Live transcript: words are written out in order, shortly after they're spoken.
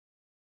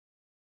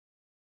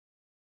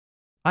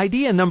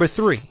Idea number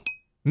 3.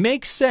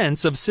 Make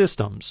sense of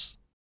systems.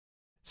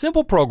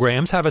 Simple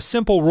programs have a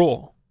simple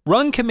rule.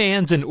 Run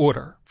commands in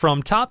order,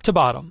 from top to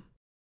bottom.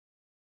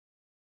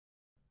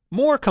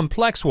 More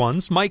complex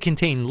ones might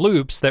contain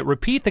loops that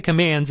repeat the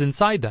commands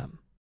inside them.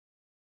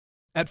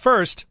 At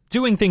first,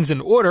 doing things in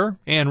order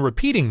and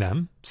repeating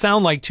them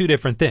sound like two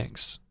different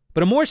things,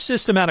 but a more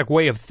systematic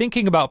way of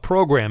thinking about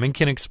programming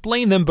can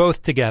explain them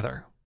both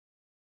together.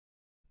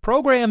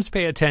 Programs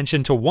pay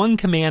attention to one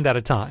command at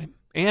a time,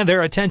 and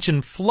their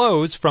attention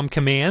flows from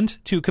command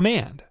to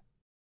command.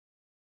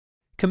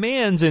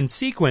 Commands in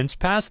sequence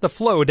pass the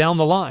flow down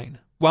the line,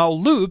 while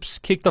loops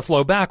kick the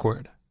flow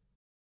backward.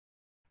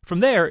 From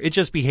there, it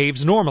just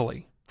behaves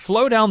normally,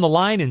 flow down the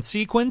line in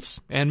sequence,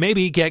 and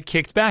maybe get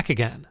kicked back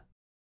again.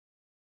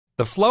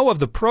 The flow of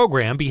the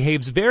program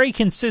behaves very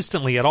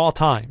consistently at all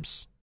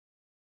times.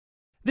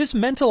 This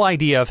mental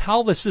idea of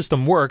how the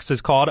system works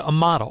is called a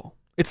model.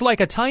 It's like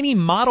a tiny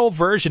model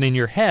version in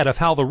your head of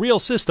how the real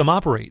system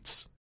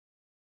operates.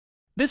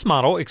 This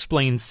model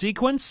explains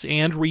sequence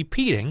and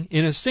repeating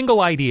in a single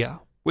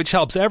idea, which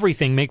helps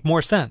everything make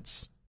more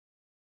sense.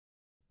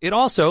 It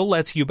also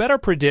lets you better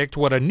predict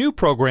what a new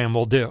program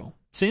will do,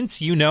 since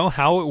you know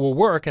how it will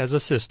work as a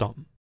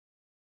system.